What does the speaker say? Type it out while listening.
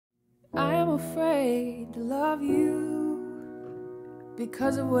I am afraid to love you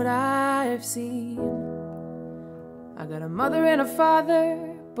because of what I've seen. I got a mother and a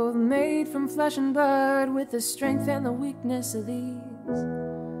father, both made from flesh and blood, with the strength and the weakness of these.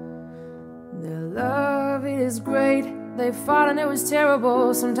 Their love, it is great. They fought and it was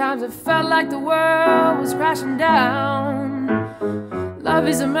terrible. Sometimes it felt like the world was crashing down. Love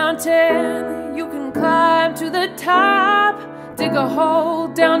is a mountain, you can climb to the top, dig a hole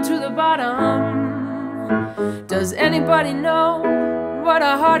down to the bottom. Does anybody know what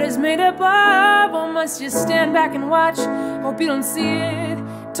a heart is made up of? Or must you stand back and watch? Hope you don't see it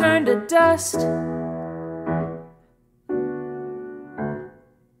turn to dust.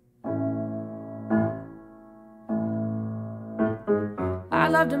 I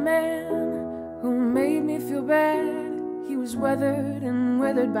loved a man who made me feel bad. He was weathered and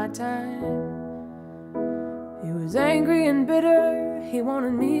withered by time. He was angry and bitter. He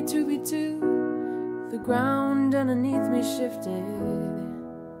wanted me to be too. The ground underneath me shifted,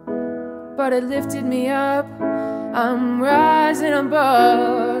 but it lifted me up. I'm rising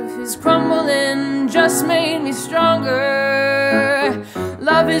above. His crumbling just made me stronger.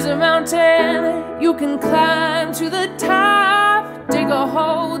 Love is a mountain, you can climb to the top, dig a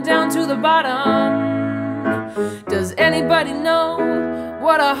hole down to the bottom. Does anybody know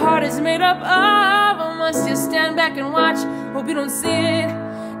what a heart is made up of? Or must you stand back and watch? Hope you don't see it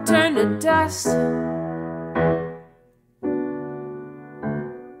turn to dust.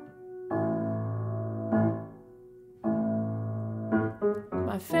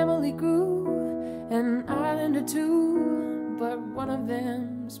 My family grew, an island or two, but one of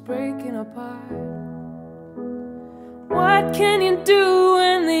them's breaking apart. What can you do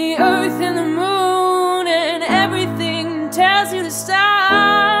when the earth and the moon and everything tells you to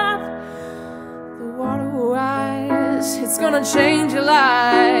stop? The water will rise, it's gonna change your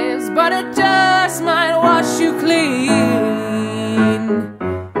lives, but it just